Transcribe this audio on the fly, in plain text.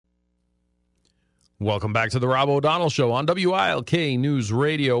Welcome back to the Rob O'Donnell Show on WILK News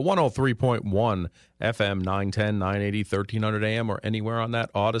Radio, 103.1 FM, 910, 980, 1300 AM, or anywhere on that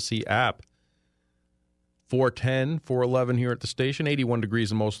Odyssey app. 410, 411 here at the station, 81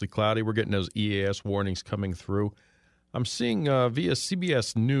 degrees and mostly cloudy. We're getting those EAS warnings coming through. I'm seeing via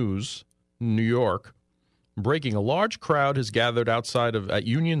CBS News, New York, breaking, a large crowd has gathered outside at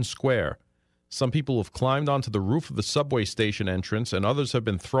Union Square. Some people have climbed onto the roof of the subway station entrance, and others have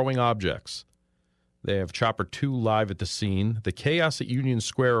been throwing objects. They have Chopper 2 live at the scene. The chaos at Union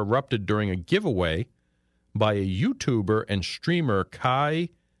Square erupted during a giveaway by a YouTuber and streamer, Kai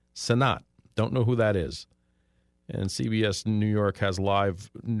Cenat. Don't know who that is. And CBS New York has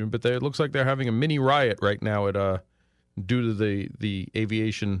live, but it looks like they're having a mini riot right now due to the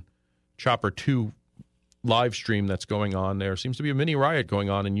aviation Chopper 2 live stream that's going on. There seems to be a mini riot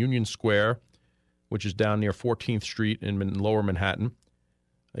going on in Union Square, which is down near 14th Street in Lower Manhattan.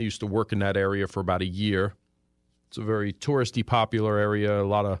 I used to work in that area for about a year. It's a very touristy, popular area. A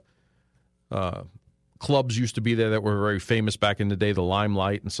lot of clubs used to be there that were very famous back in the day, the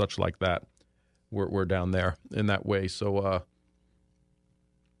Limelight and such like that. We're down there in that way. So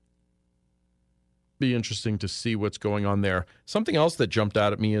be interesting to see what's going on there. Something else that jumped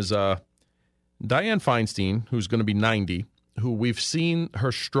out at me is Dianne Feinstein, who's going to be 90, who we've seen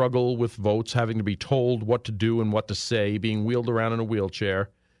her struggle with votes, having to be told what to do and what to say, being wheeled around in a wheelchair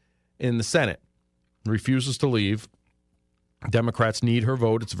in the Senate. Refuses to leave. Democrats need her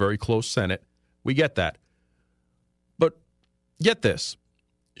vote. It's a very close Senate. We get that. But get this.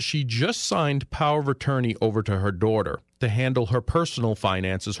 She just signed power of attorney over to her daughter to handle her personal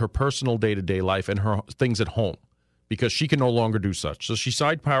finances, her personal day-to-day life, and her things at home, because she can no longer do such. So she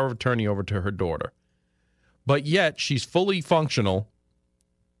signed power of attorney over to her daughter. But yet she's fully functional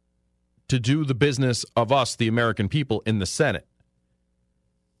to do the business of us, the American people, in the Senate.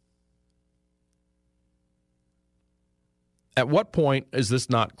 At what point is this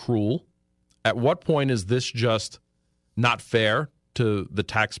not cruel? At what point is this just not fair to the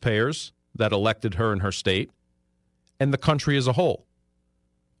taxpayers that elected her in her state and the country as a whole?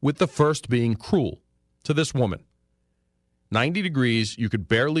 With the first being cruel to this woman. 90 degrees, you could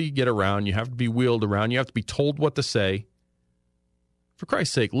barely get around. You have to be wheeled around. You have to be told what to say. For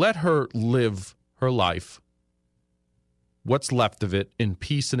Christ's sake, let her live her life, what's left of it, in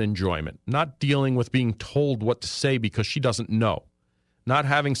peace and enjoyment. Not dealing with being told what to say because she doesn't know. Not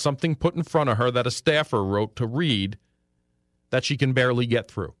having something put in front of her that a staffer wrote to read that she can barely get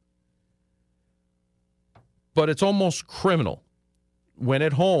through. But it's almost criminal when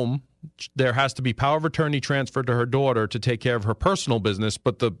at home there has to be power of attorney transferred to her daughter to take care of her personal business,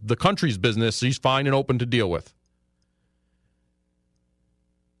 but the country's business she's fine and open to deal with.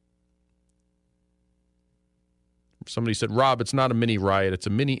 Somebody said, Rob, it's not a mini riot, it's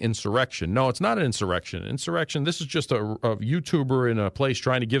a mini insurrection. No, it's not an insurrection. Insurrection, this is just a YouTuber in a place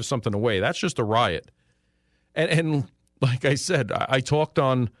trying to give something away. That's just a riot. And like I said, I talked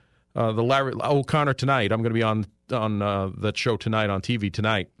on the Larry O'Connor tonight. I'm going to be on that show tonight on TV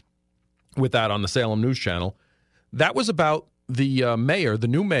tonight with that on the Salem News Channel. That was about the mayor, the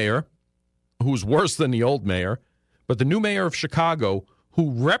new mayor, who's worse than the old mayor, but the new mayor of Chicago who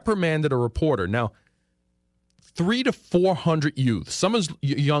reprimanded a reporter. Now, 300 to 400 youth, some as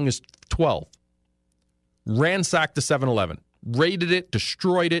young as 12, ransacked the 7-Eleven, raided it,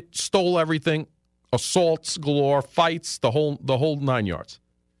 destroyed it, stole everything, assaults galore, fights, the whole 9 yards.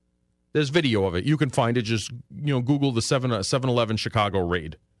 There's video of it. You can find it. Just Google the 7-Eleven Chicago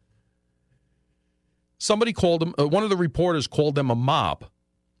raid. Somebody called them. One of the reporters called them a mob,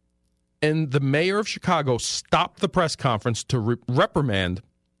 and the mayor of Chicago stopped the press conference to reprimand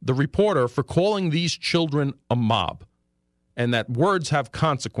the reporter for calling these children a mob, and that words have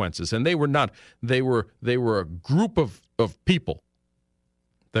consequences. And they were not. They were a group of people.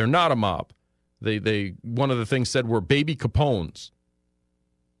 They're not a mob. They one of the things said were baby Capones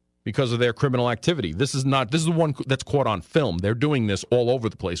because of their criminal activity. This is the one that's caught on film. They're doing this all over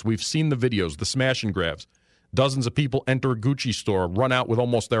the place. We've seen the videos, the smash and grabs. Dozens of people enter a Gucci store, run out with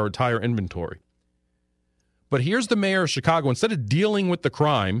almost their entire inventory. But here's the mayor of Chicago. Instead of dealing with the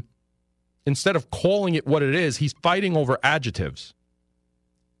crime, instead of calling it what it is, he's fighting over adjectives.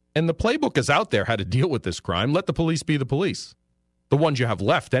 And the playbook is out there how to deal with this crime. Let the police be the police. The ones you have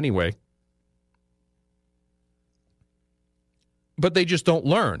left anyway. But they just don't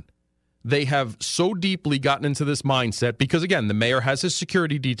learn. They have so deeply gotten into this mindset because, again, the mayor has his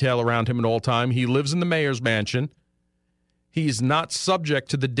security detail around him at all time. He lives in the mayor's mansion. He's not subject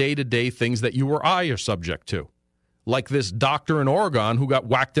to the day-to-day things that you or I are subject to, like this doctor in Oregon who got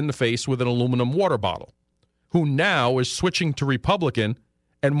whacked in the face with an aluminum water bottle, who now is switching to Republican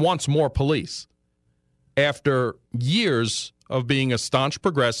and wants more police. after years of being a staunch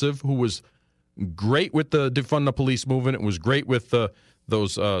progressive who was great with the defund the police movement. It was great with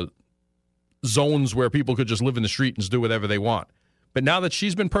those zones where people could just live in the street and do whatever they want. But now that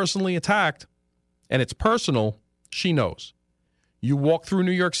she's been personally attacked, and it's personal, she knows. You walk through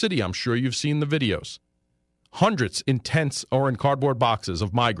New York City, I'm sure you've seen the videos. Hundreds in tents or in cardboard boxes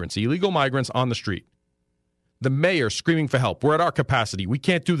of migrants, illegal migrants on the street. The mayor screaming for help. We're at our capacity. We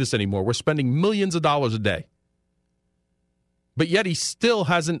can't do this anymore. We're spending millions of dollars a day. But yet he still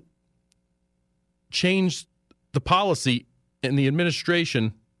hasn't changed the policy in the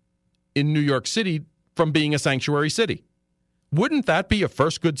administration in New York City from being a sanctuary city. Wouldn't that be a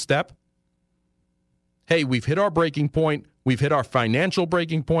first good step? Hey, we've hit our breaking point. We've hit our financial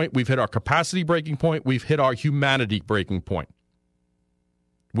breaking point. We've hit our capacity breaking point. We've hit our humanity breaking point.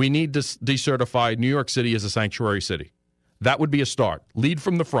 We need to decertify New York City as a sanctuary city. That would be a start. Lead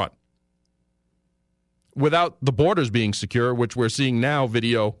from the front. Without the borders being secure, which we're seeing now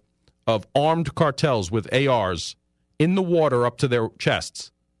video of armed cartels with ARs in the water up to their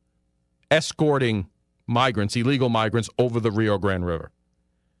chests, escorting migrants, illegal migrants, over the Rio Grande River.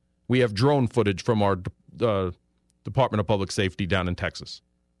 We have drone footage from our Department of Public Safety down in Texas.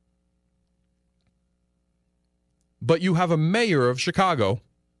 But you have a mayor of Chicago.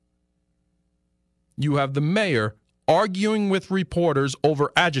 You have the mayor arguing with reporters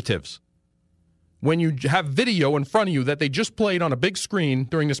over adjectives. When you have video in front of you that they just played on a big screen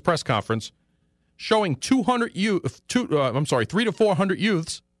during this press conference showing 3 to 400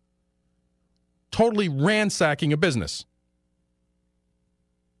 youths totally ransacking a business.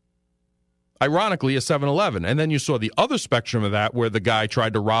 Ironically, a 7-Eleven. And then you saw the other spectrum of that where the guy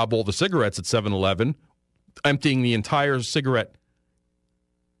tried to rob all the cigarettes at 7-Eleven, emptying the entire cigarette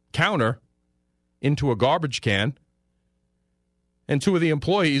counter into a garbage can. And two of the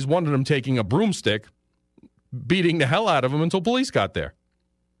employees, one of them taking a broomstick, beating the hell out of him until police got there.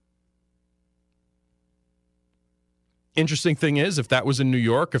 Interesting thing is, if that was in New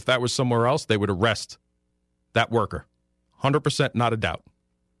York, if that was somewhere else, they would arrest that worker. 100%, not a doubt.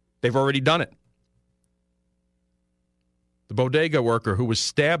 They've already done it. The bodega worker who was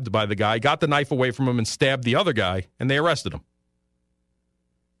stabbed by the guy got the knife away from him and stabbed the other guy, and they arrested him.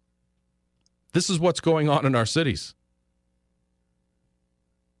 This is what's going on in our cities.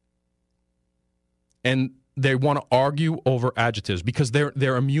 And they want to argue over adjectives because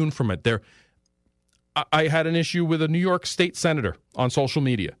they're immune from it. I had an issue with a New York state senator on social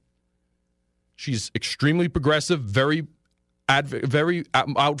media. She's extremely progressive, very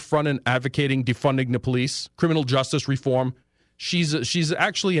out front and advocating defunding the police, criminal justice reform. She's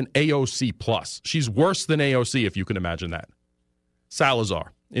actually an AOC plus. She's worse than AOC, if you can imagine that.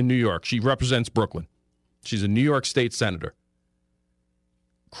 Salazar in New York. She represents Brooklyn. She's a New York state senator.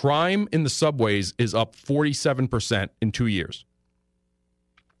 Crime in the subways is up 47% in 2 years.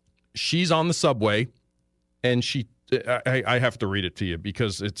 She's on the subway, and I have to read it to you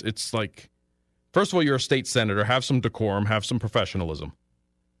because it's like, first of all, you're a state senator. Have some decorum. Have some professionalism.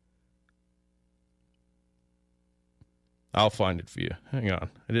 I'll find it for you. Hang on.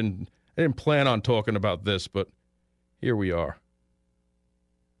 I didn't plan on talking about this, but here we are.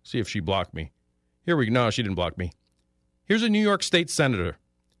 See if she blocked me. No, she didn't block me. Here's a New York state senator.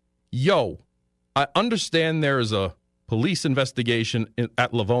 Yo, I understand there is a police investigation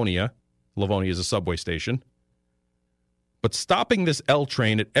at Livonia. Livonia is a subway station. But stopping this L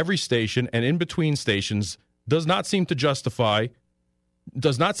train at every station and in between stations does not seem justified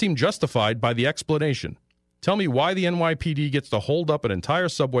by the explanation. Tell me why the NYPD gets to hold up an entire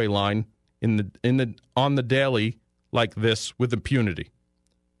subway line on the daily like this with impunity.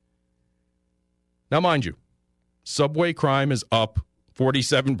 Now, mind you, subway crime is up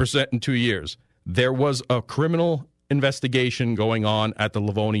 47% in 2 years. There was a criminal investigation going on at the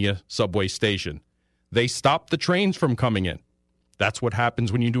Livonia subway station. They stopped the trains from coming in. That's what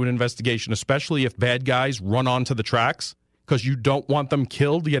happens when you do an investigation, especially if bad guys run onto the tracks, because you don't want them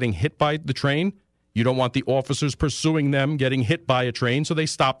killed getting hit by the train. You don't want the officers pursuing them getting hit by a train, so they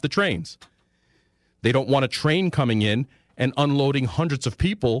stop the trains. They don't want a train coming in and unloading hundreds of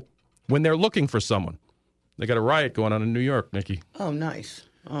people when they're looking for someone. They got a riot going on in New York, Nikki. Oh, nice.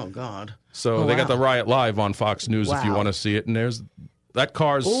 Oh, God. So they got the riot live on Fox News if you want to see it. And there's that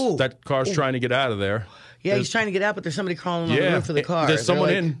car's trying to get out of there. Yeah, he's trying to get out, but there's somebody crawling on the roof of the car. There's someone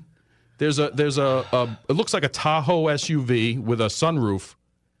in. There's a it looks like a Tahoe SUV with a sunroof,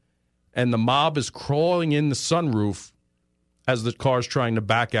 and the mob is crawling in the sunroof as the car's trying to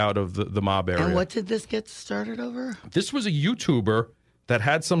back out of the mob area. And what did this get started over? This was a YouTuber that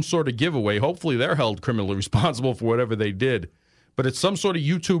had some sort of giveaway. Hopefully they're held criminally responsible for whatever they did. But it's some sort of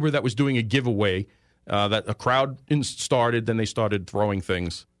YouTuber that was doing a giveaway that a crowd started, then they started throwing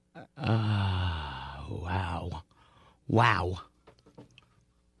things. Wow.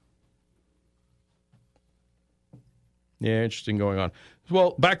 Yeah, interesting going on.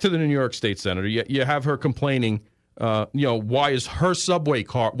 Well, back to the New York State Senator. You have her complaining, why is her subway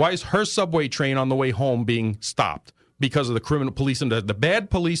train on the way home being stopped? Because of the criminal police, and the bad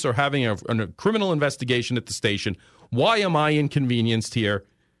police are having a criminal investigation at the station. Why am I inconvenienced here?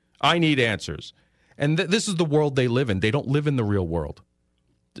 I need answers. And this is the world they live in. They don't live in the real world.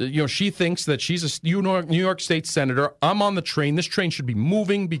 She thinks that she's a New York State Senator. I'm on the train. This train should be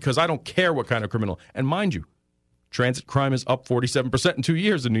moving because I don't care what kind of criminal. And mind you, transit crime is up 47% in 2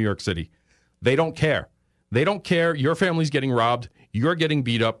 years in New York City. They don't care. They don't care. Your family's getting robbed. You're getting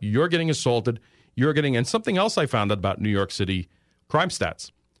beat up. You're getting assaulted. And something else I found out about New York City crime stats.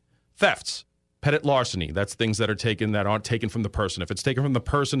 Thefts, petit larceny. That's things that aren't taken from the person. If it's taken from the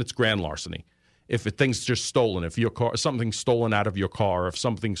person, it's grand larceny. If things just stolen, if something's stolen out of your car, if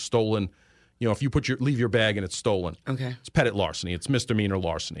something's stolen, if you leave your bag and it's stolen, okay, it's petit larceny. It's misdemeanor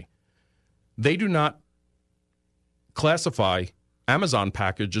larceny. They do not classify Amazon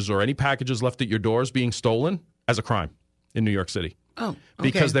packages or any packages left at your doors being stolen as a crime in New York City. Oh, okay.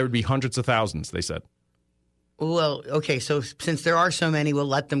 Because there would be hundreds of thousands, they said. Well, okay, so since there are so many, we'll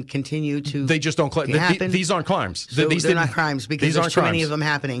let them continue to They just don't happen. These aren't crimes. So they're not crimes because there's too many of them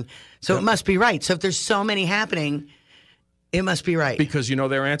happening. So It must be right. So if there's so many happening, it must be right. Because you know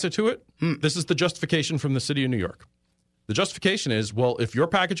their answer to it? This is the justification from the city of New York. The justification is, well, if your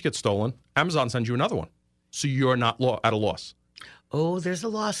package gets stolen, Amazon sends you another one. So you're not at a loss. Oh, there's a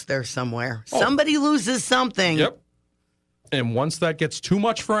loss there somewhere. Oh. Somebody loses something. Yep. And once that gets too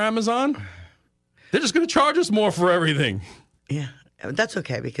much for Amazon, they're just going to charge us more for everything. Yeah, that's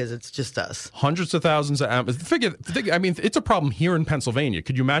okay because it's just us. Hundreds of thousands of Amazon. I mean, it's a problem here in Pennsylvania.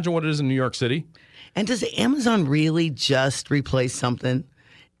 Could you imagine what it is in New York City? And does Amazon really just replace something?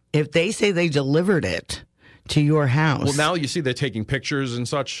 If they say they delivered it to your house. Well, now you see they're taking pictures and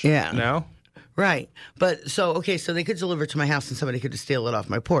such now. Right. But so they could deliver it to my house and somebody could just steal it off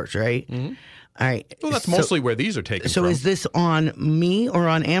my porch, right? Mm-hmm. All right. Well, that's mostly where these are taken from. So is this on me or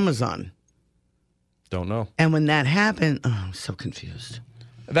on Amazon? Don't know. And when that happened, I'm so confused.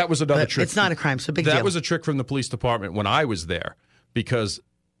 That was another trick. It's not a crime, so big deal. That was a trick from the police department when I was there, because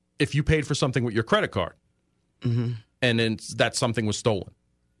if you paid for something with your credit card, and then that something was stolen,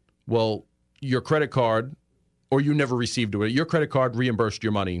 well, your credit card, or you never received it, your credit card reimbursed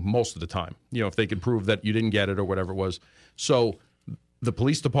your money most of the time. If they could prove that you didn't get it or whatever it was. So the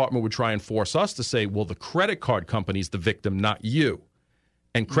police department would try and force us to say, well, the credit card company's the victim, not you.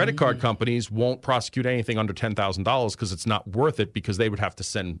 And credit card companies won't prosecute anything under $10,000 because it's not worth it, because they would have to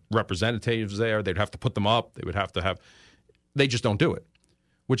send representatives there. They'd have to put them up. They just don't do it,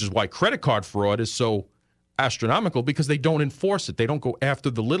 which is why credit card fraud is so astronomical, because they don't enforce it. They don't go after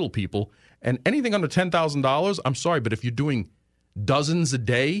the little people. And anything under $10,000, I'm sorry, but if you're doing dozens a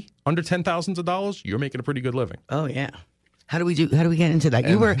day under $10,000, you're making a pretty good living. Oh, yeah. How do we get into that?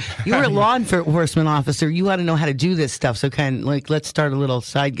 You were a law enforcement officer. You ought to know how to do this stuff. So let's start a little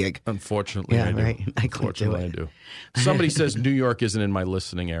side gig. Unfortunately, I do. Right. I do. Somebody says New York isn't in my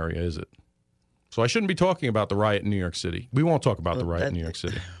listening area, is it? So I shouldn't be talking about the riot in New York City. We won't talk about the riot in New York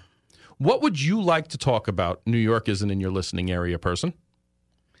City. What would you like to talk about? New York isn't in your listening area, person.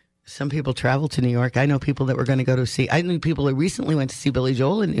 Some people travel to New York. I know people that were going to go to see. I knew people that recently went to see Billy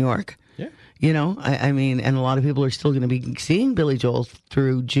Joel in New York. Yeah. I mean, and a lot of people are still going to be seeing Billy Joel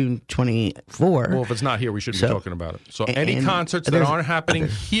through June 24. Well, if it's not here, we shouldn't be talking about it. So any concerts that aren't happening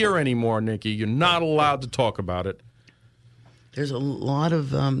here anymore, Nikki, you're not allowed to talk about it. There's a lot of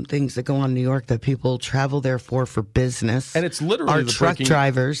things that go on in New York that people travel there for business. And it's literally truck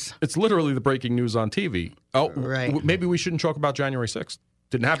drivers. It's literally the breaking news on TV. Oh, right. Maybe we shouldn't talk about January 6th.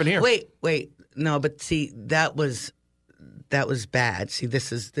 Didn't happen here. Wait. No, but see, that was bad. See,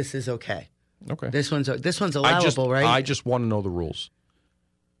 this is okay. Okay. This one's allowable, right? I just want to know the rules.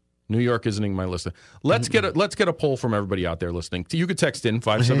 New York isn't in my list. Let's get a poll from everybody out there listening. You could text in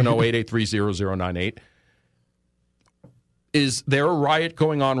 570-883-0098. Is there a riot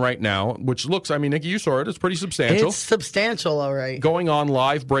going on right now? Which looks, I mean, Nikki, you saw it. It's pretty substantial. It's substantial, all right. Going on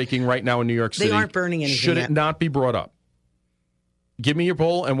live, breaking right now in New York City. They aren't burning anything Should yet. it not be brought up? Give me your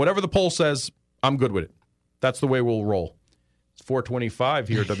poll, and whatever the poll says, I'm good with it. That's the way we'll roll. 425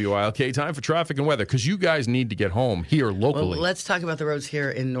 here at WILK. Time for traffic and weather, because you guys need to get home here locally. Well, let's talk about the roads here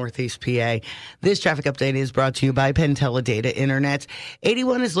in Northeast PA. This traffic update is brought to you by Penn Teledata Internet.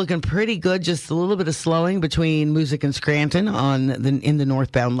 81 is looking pretty good, just a little bit of slowing between Music and Scranton in the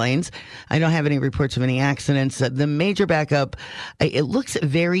northbound lanes. I don't have any reports of any accidents. The major backup, it looks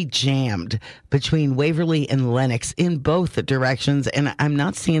very jammed between Waverly and Lenox in both directions, and I'm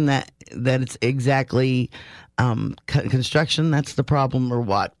not seeing that it's exactly construction that's the problem or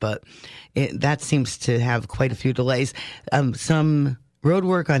what, but that seems to have quite a few delays. Some road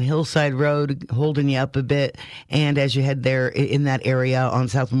work on Hillside Road holding you up a bit, and as you head there in that area on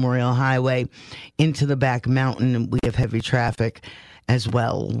South Memorial Highway into the back mountain, we have heavy traffic as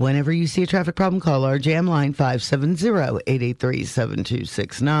well. Whenever you see a traffic problem, call our jam line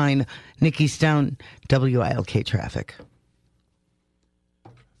 570-883-7269. Nikki Stone, WILK Traffic.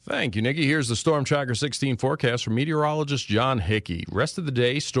 Thank you, Nikki. Here's the Storm Tracker 16 forecast from meteorologist John Hickey. Rest of the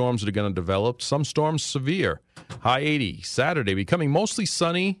day, storms are going to develop. Some storms severe. High 80. Saturday, becoming mostly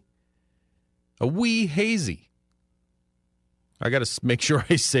sunny, a wee hazy. I got to make sure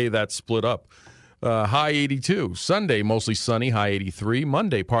I say that split up. High 82. Sunday, mostly sunny, high 83.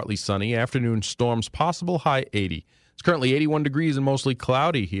 Monday, partly sunny. Afternoon storms possible, high 80. It's currently 81 degrees and mostly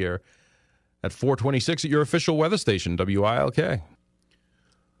cloudy here at 426 at your official weather station, WILK.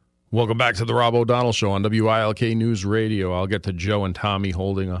 Welcome back to the Rob O'Donnell Show on WILK News Radio. I'll get to Joe and Tommy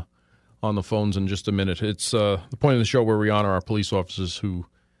holding on the phones in just a minute. It's the point of the show where we honor our police officers who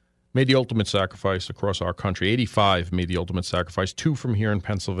made the ultimate sacrifice across our country. 85 made the ultimate sacrifice, 2 from here in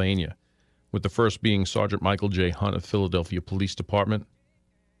Pennsylvania, with the first being Sergeant Michael J. Hunt of Philadelphia Police Department.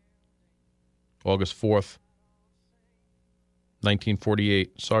 August 4th,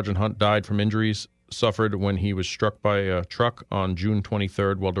 1948, Sergeant Hunt died from injuries suffered when he was struck by a truck on June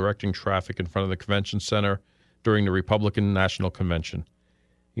 23rd while directing traffic in front of the convention center during the Republican National Convention.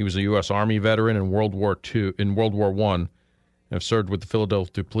 He was a U.S. Army veteran in World War I and have served with the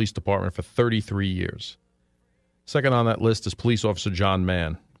Philadelphia Police Department for 33 years. Second on that list is Police Officer John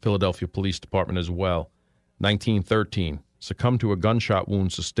Mann, Philadelphia Police Department as well. 1913, succumbed to a gunshot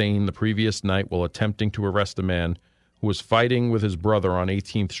wound sustained the previous night while attempting to arrest a man who was fighting with his brother on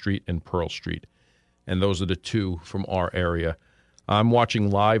 18th Street and Pearl Street. And those are the 2 from our area. I'm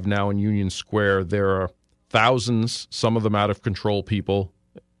watching live now in Union Square. There are thousands, some of them out of control people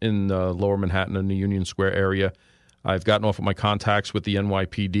in lower Manhattan in the Union Square area. I've gotten off of my contacts with the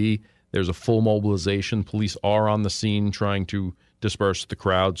NYPD. There's a full mobilization. Police are on the scene trying to disperse the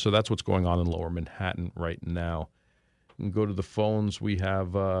crowd. So that's what's going on in lower Manhattan right now. And go to the phones. We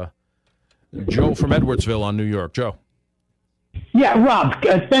have Joe from Edwardsville on New York. Joe. Yeah, Rob,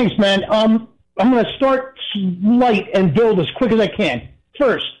 thanks, man. I'm going to start light and build as quick as I can.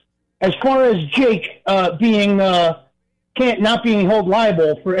 First, as far as Jake not being held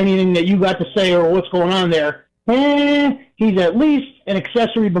liable for anything that you got to say or what's going on there, he's at least an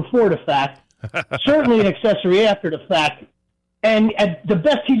accessory before the fact, certainly an accessory after the fact, and the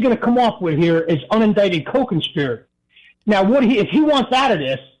best he's going to come off with here is unindicted co-conspirator. Now, if he wants out of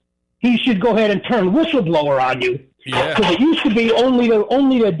this, he should go ahead and turn whistleblower on you. Yeah. Because it used to be only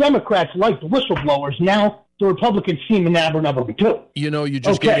the Democrats liked the whistleblowers. Now the Republicans seem enamored of them too. You know, you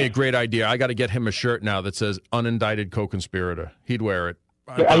just gave me a great idea. I got to get him a shirt now that says unindicted co-conspirator. He'd wear it.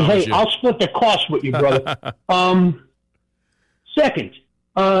 I'll split the cost with you, brother. Second,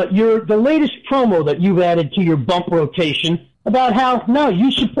 the latest promo that you've added to your bump rotation about how, no,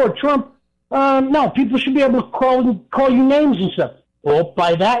 you support Trump. No, people should be able to call you names and stuff. Well,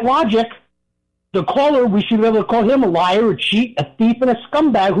 by that logic, the caller, we should be able to call him a liar, a cheat, a thief, and a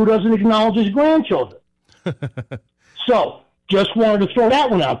scumbag who doesn't acknowledge his grandchildren. So, just wanted to throw that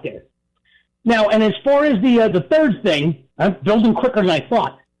one out there. Now, and as far as the third thing, I'm building quicker than I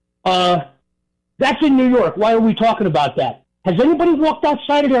thought. That's in New York. Why are we talking about that? Has anybody walked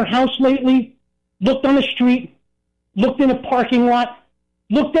outside of their house lately, looked on the street, looked in a parking lot,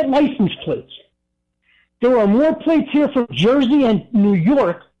 looked at license plates? There are more plates here from Jersey and New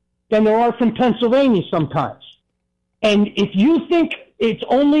York than there are from Pennsylvania sometimes. And if you think it's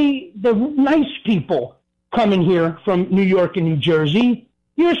only the nice people coming here from New York and New Jersey,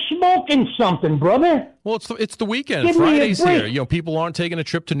 you're smoking something, brother. Well, it's the weekend. Give Friday's here. You know, people aren't taking a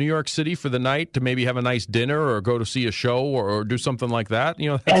trip to New York City for the night to maybe have a nice dinner or go to see a show or do something like that.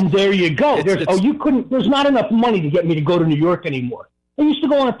 You know, and there you go. There's not enough money to get me to go to New York anymore. I used to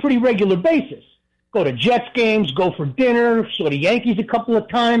go on a pretty regular basis. Go to Jets games, go for dinner, saw the Yankees a couple of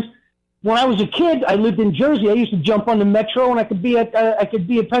times. When I was a kid, I lived in Jersey. I used to jump on the Metro, and I could be at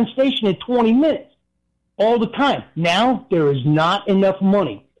Penn Station in 20 minutes all the time. Now there is not enough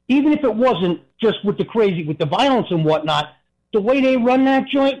money, even if it wasn't just with the violence and whatnot. the way they run that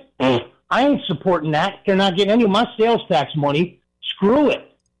joint, I ain't supporting that. They're not getting any of my sales tax money. Screw it.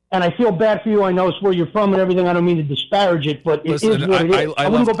 And I feel bad for you. I know it's where you're from and everything. I don't mean to disparage it, but it is what it is. I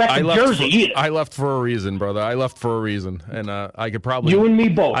wouldn't go back to Jersey either. I left for a reason, brother. I left for a reason. And I could probably... You and me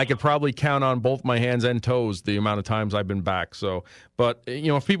both. I could probably count on both my hands and toes the amount of times I've been back. So, but,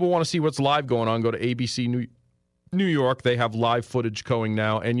 if people want to see what's live going on, go to ABC New York. They have live footage going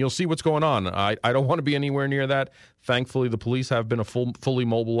now, and you'll see what's going on. I don't want to be anywhere near that. Thankfully, the police have been fully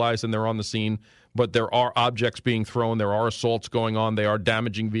mobilized, and they're on the scene. But there are objects being thrown. There are assaults going on. They are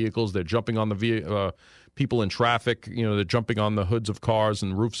damaging vehicles. They're jumping on the people in traffic. They're jumping on the hoods of cars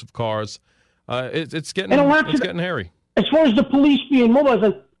and roofs of cars. It's getting hairy. As far as the police being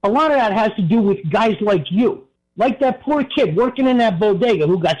mobilized, a lot of that has to do with guys like you. Like that poor kid working in that bodega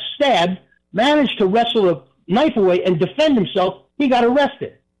who got stabbed, managed to wrestle a knife away and defend himself. He got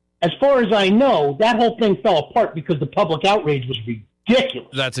arrested. As far as I know, that whole thing fell apart because the public outrage was ridiculous.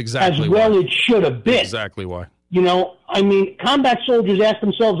 That's exactly as well why. It should have been. Exactly why. Combat soldiers ask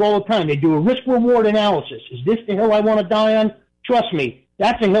themselves all the time. They do a risk-reward analysis. Is this the hill I want to die on? Trust me,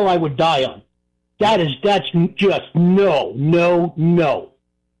 that's a hill I would die on. That's just no.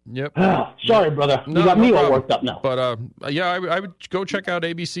 Yep. Sorry, brother. You got me all worked up now. But, I would go check out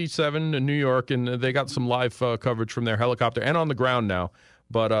ABC 7 in New York, and they got some live coverage from their helicopter and on the ground now.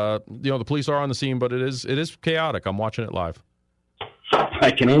 But, the police are on the scene, but it is chaotic. I'm watching it live.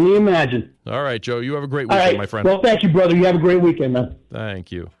 I can only imagine. All right, Joe. You have a great weekend, my friend. Well, thank you, brother. You have a great weekend, man.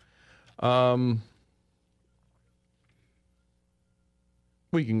 Thank you.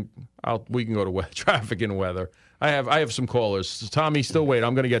 We can go to traffic and weather. I have some callers. Tommy, still wait.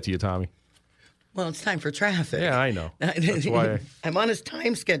 I'm going to get to you, Tommy. Well, it's time for traffic. Yeah, I know. That's why I'm on his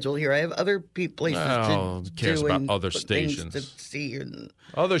time schedule here. I have other places to cares do about and other things stations. to see. And...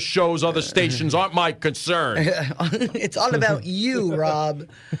 Other shows, other stations aren't my concern. It's all about you, Rob.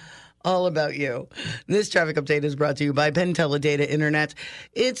 All about you. This traffic update is brought to you by Penn Teledata Internet.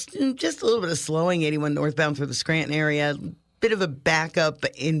 It's just a little bit of slowing, 81 northbound through the Scranton area. Bit of a backup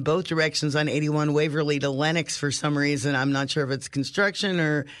in both directions on 81 Waverly to Lenox for some reason. I'm not sure if it's construction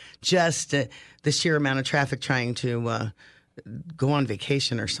or just the sheer amount of traffic trying to go on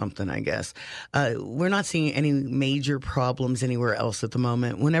vacation or something, I guess. We're not seeing any major problems anywhere else at the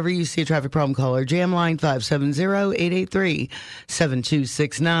moment. Whenever you see a traffic problem, call our jam line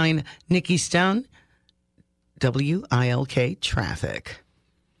 570-883-7269. Nikki Stone, WILK Traffic.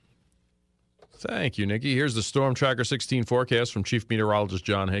 Thank you, Nikki. Here's the Storm Tracker 16 forecast from Chief Meteorologist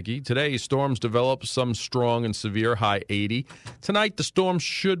John Hickey. Today, storms develop, some strong and severe, high 80. Tonight, the storms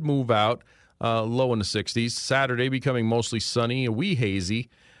should move out, low in the 60s. Saturday, becoming mostly sunny, a wee hazy,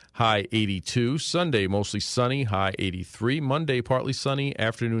 high 82. Sunday, mostly sunny, high 83. Monday, partly sunny,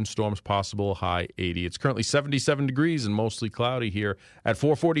 afternoon storms possible, high 80. It's currently 77 degrees and mostly cloudy here at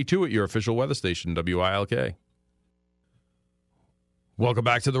 442 at your official weather station, WILK. Welcome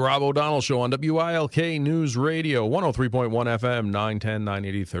back to the Rob O'Donnell Show on WILK News Radio, 103.1 FM, 910,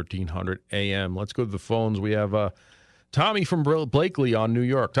 980, 1300 AM. Let's go to the phones. We have Tommy from Blakely on New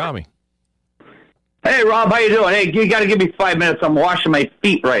York. Tommy. Hey, Rob, how you doing? Hey, you got to give me 5 minutes. I'm washing my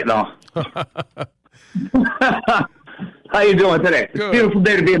feet right now. How you doing today? Good. It's a beautiful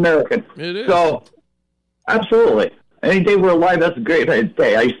day to be American. It is. So, absolutely. Any day we're alive, that's a great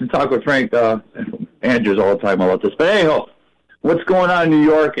day. I used to talk with Frank Andrews all the time about this. But anyhow, what's going on in New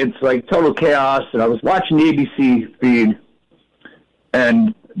York? It's like total chaos. And I was watching the ABC feed,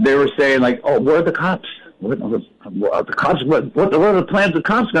 and they were saying, like, oh, where are the cops? What are the cops? What are the plans of the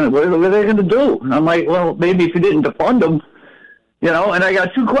cops going to, what are they going to do? And I'm like, well, maybe if you didn't defund them, and I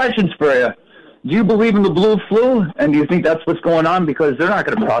got two questions for you. Do you believe in the blue flu? And do you think that's what's going on? Because they're not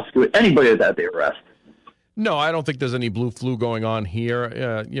going to prosecute anybody that they arrest. No, I don't think there's any blue flu going on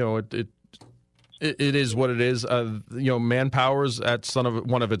here. It is what it is. Manpower's at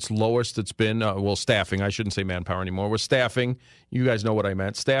one of its lowest it's been. Staffing. I shouldn't say manpower anymore. With staffing, you guys know what I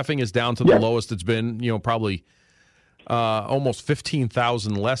meant. Staffing is down to the lowest it's been. probably almost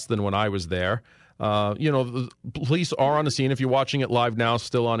 15,000 less than when I was there. The police are on the scene. If you're watching it live now,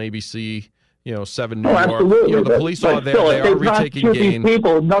 still on ABC. 7 New York. Absolutely. The police are there. They are retaking gain.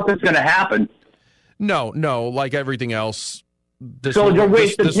 People, nothing's going to happen. No. Like everything else. So they're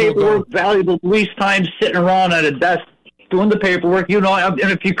wasting paperwork, valuable police time sitting around at a desk doing the paperwork. And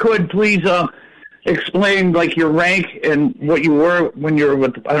if you could, please explain, like, your rank and what you were when you were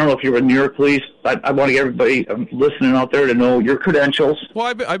with, I don't know if you were in New York Police. I want to get everybody listening out there to know your credentials. Well,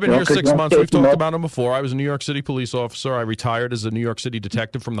 I've been here 6 months. We've talked about them before. I was a New York City police officer. I retired as a New York City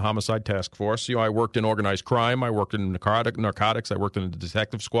detective from the Homicide Task Force. I worked in organized crime. I worked in narcotics. I worked in the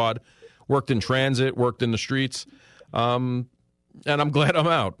detective squad. Worked in transit. Worked in the streets. And I'm glad I'm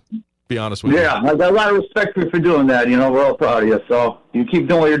out, be honest with you. Yeah, I got a lot of respect for doing that. We're all proud of you. So you keep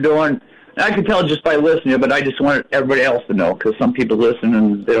doing what you're doing. And I can tell just by listening, but I just want everybody else to know because some people listen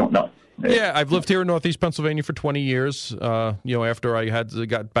and they don't know. Yeah, I've lived here in Northeast Pennsylvania for 20 years. After I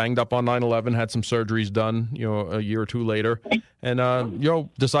got banged up on 9/11, had some surgeries done, a year or two later,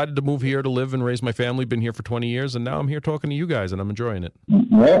 and decided to move here to live and raise my family. Been here for 20 years, and now I'm here talking to you guys, and I'm enjoying it.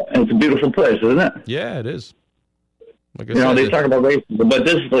 Well, it's a beautiful place, isn't it? Yeah, it is. Like I said, they talk about racism, but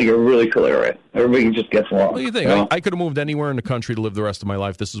this is like a really cool area. Everybody just gets along. What do you think? I could have moved anywhere in the country to live the rest of my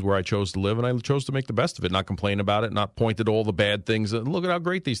life. This is where I chose to live, and I chose to make the best of it, not complain about it, not point at all the bad things. Look at how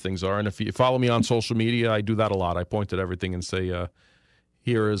great these things are. And if you follow me on social media, I do that a lot. I point at everything and say,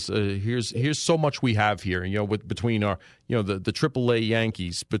 here's so much we have here. Between our the AAA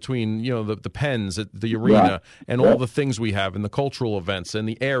Yankees, between the Pens at the arena, and all the things we have, and the cultural events, and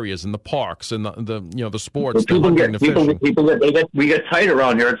the areas, and the parks, and the sports. We get tight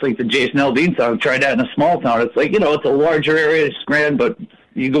around here. It's like the Jason Aldean song. Try that in a small town. It's like it's a larger area, it's grand, but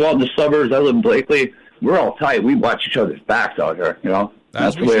you go out in the suburbs. I live in Blakely. We're all tight. We watch each other's backs out here.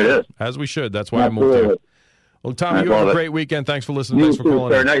 That's the way it is. As we should. That's why I moved here. Well, Tom, you have a great weekend. Thanks for listening. Thanks for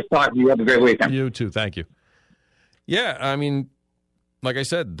calling in. Nice talking to you. Have a great weekend. You too. Thank you. Yeah, I mean, like I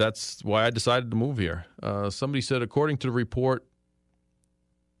said, that's why I decided to move here. Somebody said, according to the report,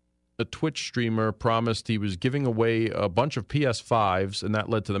 a Twitch streamer promised he was giving away a bunch of PS5s, and that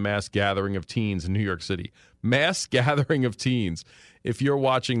led to the mass gathering of teens in New York City. Mass gathering of teens. If you're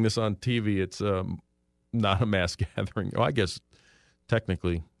watching this on TV, it's not a mass gathering. Oh, I guess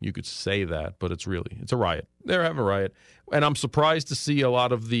technically you could say that, but it's a riot. They're having a riot. And I'm surprised to see a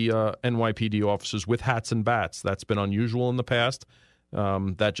lot of the NYPD officers with hats and bats. That's been unusual in the past.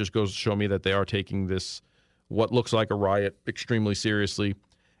 That just goes to show me that they are taking this, what looks like a riot, extremely seriously.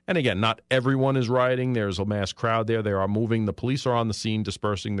 And again, not everyone is rioting. There's a mass crowd there. They are moving. The police are on the scene,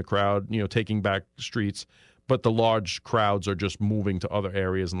 dispersing the crowd, taking back streets. But the large crowds are just moving to other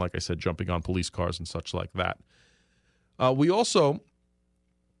areas and, like I said, jumping on police cars and such like that. We also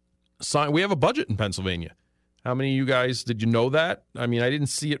we have a budget in Pennsylvania. How many of you guys, did you know that? I mean, I didn't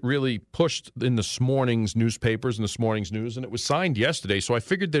see it really pushed in this morning's newspapers and this morning's news, and it was signed yesterday, so I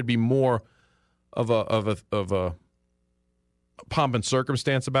figured there'd be more of a pomp and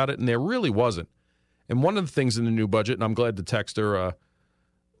circumstance about it, and there really wasn't. And one of the things in the new budget, and I'm glad the texter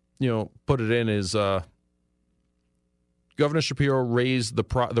put it in, is Governor Shapiro raised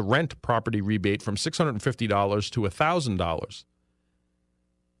the rent property rebate from $650 to $1,000.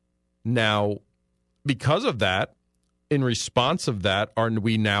 Now, because of that, in response of that, are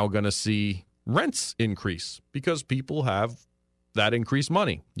we now going to see rents increase? Because people have that increased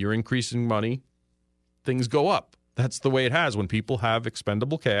money. You're increasing money, things go up. That's the way it has. When people have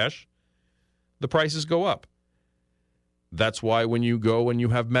expendable cash, the prices go up. That's why when you go and you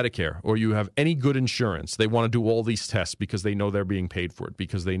have Medicare or you have any good insurance, they want to do all these tests because they know they're being paid for it,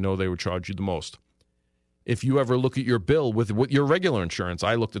 because they know they would charge you the most. If you ever look at your bill with your regular insurance,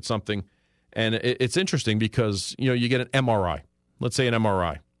 I looked at something, and it's interesting because, you get an MRI. Let's say an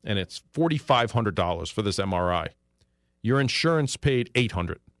MRI, and it's $4,500 for this MRI. Your insurance paid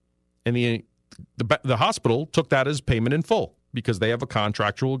 $800, and the hospital took that as payment in full because they have a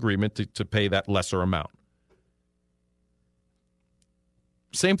contractual agreement to pay that lesser amount.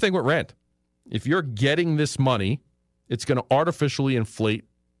 Same thing with rent. If you're getting this money, it's going to artificially inflate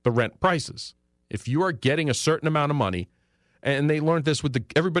the rent prices. If you are getting a certain amount of money, and they learned this with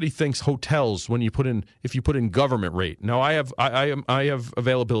everybody thinks hotels if you put in government rate. Now I have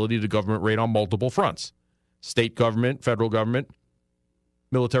availability to government rate on multiple fronts: state government, federal government,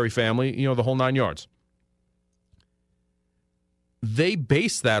 military family, the whole 9 yards. They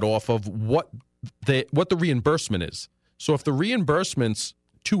base that off of what the reimbursement is. So if the reimbursement's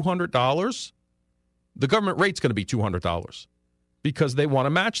 $200, the government rate's going to be $200. Because they want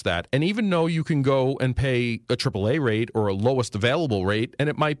to match that. And even though you can go and pay a AAA rate or a lowest available rate, and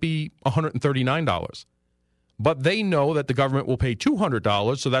it might be $139. But they know that the government will pay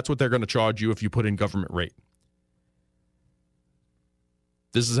 $200, so that's what they're going to charge you if you put in government rate.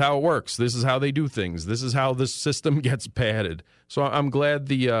 This is how it works. This is how they do things. This is how this system gets padded. So I'm glad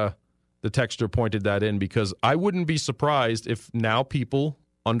the texter pointed that in, because I wouldn't be surprised if now people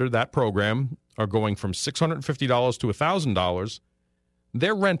under that program are going from $650 to $1,000.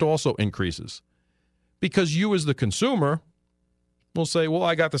 Their rent also increases because you as the consumer will say, well,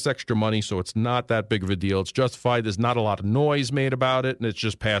 I got this extra money, so it's not that big of a deal. It's justified. There's not a lot of noise made about it, and it's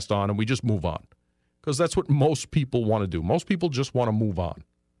just passed on, and we just move on. Because that's what most people want to do. Most people just want to move on.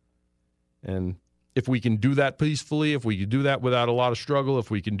 And if we can do that peacefully, if we can do that without a lot of struggle, if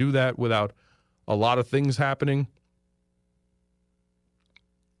we can do that without a lot of things happening,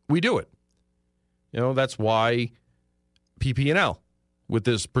 we do it. That's why PP&L, with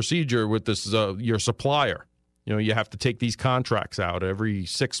this procedure, with this your supplier, you have to take these contracts out every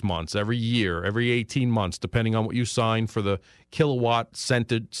 6 months, every year, every 18 months, depending on what you sign for the kilowatt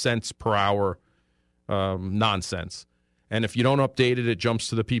cents per hour nonsense. And if you don't update it, it jumps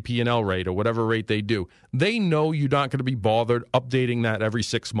to the PP&L rate or whatever rate they do. They know you're not going to be bothered updating that every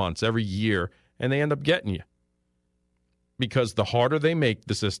 6 months, every year, and they end up getting you. Because the harder they make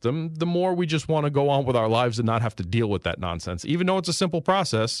the system, the more we just want to go on with our lives and not have to deal with that nonsense. Even though it's a simple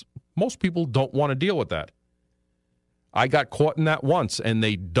process, most people don't want to deal with that. I got caught in that once, and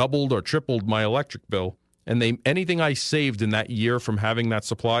they doubled or tripled my electric bill. And anything I saved in that year from having that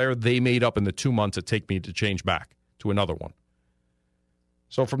supplier, they made up in the 2 months it take me to change back to another one.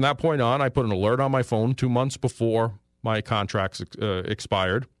 So from that point on, I put an alert on my phone 2 months before my contracts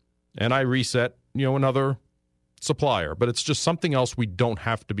expired, and I reset, another supplier. But it's just something else we don't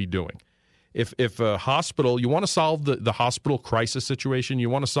have to be doing. If a hospital, you want to solve the hospital crisis situation, you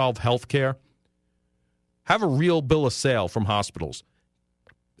want to solve health care, have a real bill of sale from hospitals.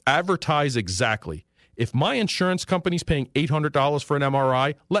 Advertise exactly. If my insurance company's paying $800 for an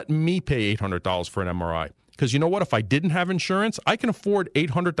MRI, let me pay $800 for an MRI. Because you know what? If I didn't have insurance, I can afford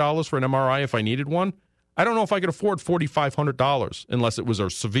 $800 for an MRI if I needed one. I don't know if I could afford $4,500 unless it was a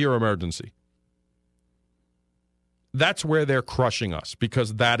severe emergency. That's where they're crushing us,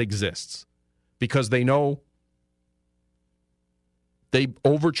 because that exists. Because they know they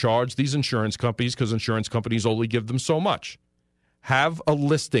overcharge these insurance companies because insurance companies only give them so much. Have a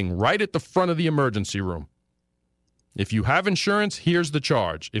listing right at the front of the emergency room. If you have insurance, here's the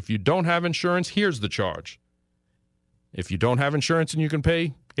charge. If you don't have insurance, here's the charge. If you don't have insurance and you can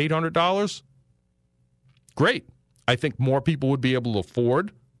pay $800, great. I think more people would be able to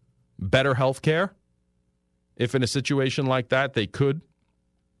afford better health care if in a situation like that they could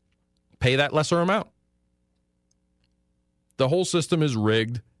pay that lesser amount. The whole system is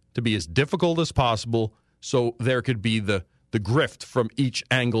rigged to be as difficult as possible so there could be the grift from each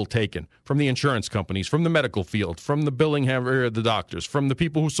angle taken, from the insurance companies, from the medical field, from the billing the doctors, from the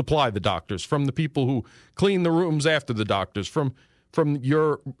people who supply the doctors, from the people who clean the rooms after the doctors, from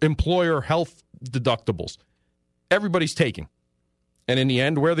your employer health deductibles. Everybody's taking. And in the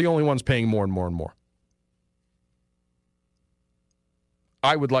end, we're the only ones paying more and more and more.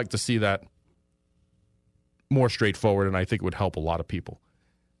 I would like to see that more straightforward, and I think it would help a lot of people.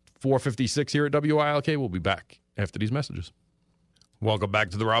 4:56 here at WILK. We'll be back after these messages. Welcome back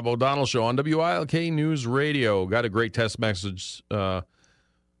to the Rob O'Donnell Show on WILK News Radio. Got a great text message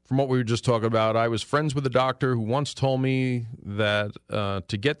from what we were just talking about. I was friends with a doctor who once told me that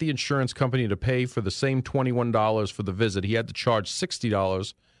to get the insurance company to pay for the same $21 for the visit, he had to charge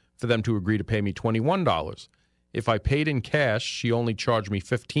 $60 for them to agree to pay me $21. If I paid in cash, she only charged me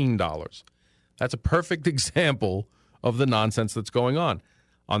 $15. That's a perfect example of the nonsense that's going on.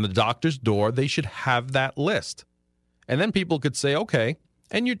 On the doctor's door, they should have that list. And then people could say, okay,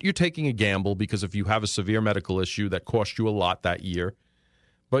 and you're taking a gamble because if you have a severe medical issue that cost you a lot that year,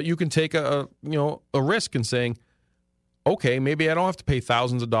 but you can take a risk in saying, okay, maybe I don't have to pay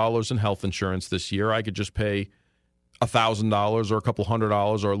thousands of dollars in health insurance this year. I could just pay $1,000 or a couple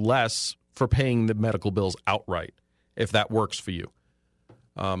 $100 or less for paying the medical bills outright, if that works for you.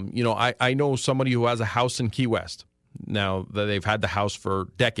 I know somebody who has a house in Key West. Now, they've had the house for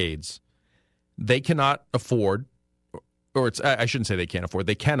decades. They cannot afford, or I shouldn't say they can't afford,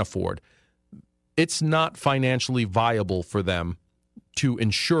 they can afford. It's not financially viable for them to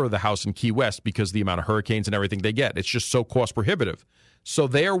insure the house in Key West because the amount of hurricanes and everything they get. It's just so cost prohibitive. So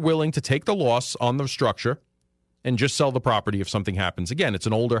they are willing to take the loss on the structure and just sell the property if something happens. Again, it's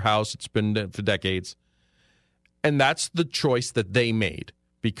an older house. It's been for decades. And that's the choice that they made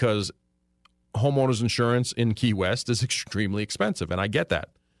because homeowners insurance in Key West is extremely expensive, and I get that.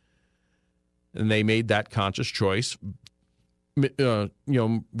 And they made that conscious choice, working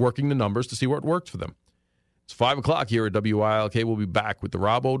the numbers to see what worked for them. It's 5 o'clock here at WILK. We'll be back with the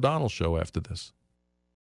Rob O'Donnell Show after this.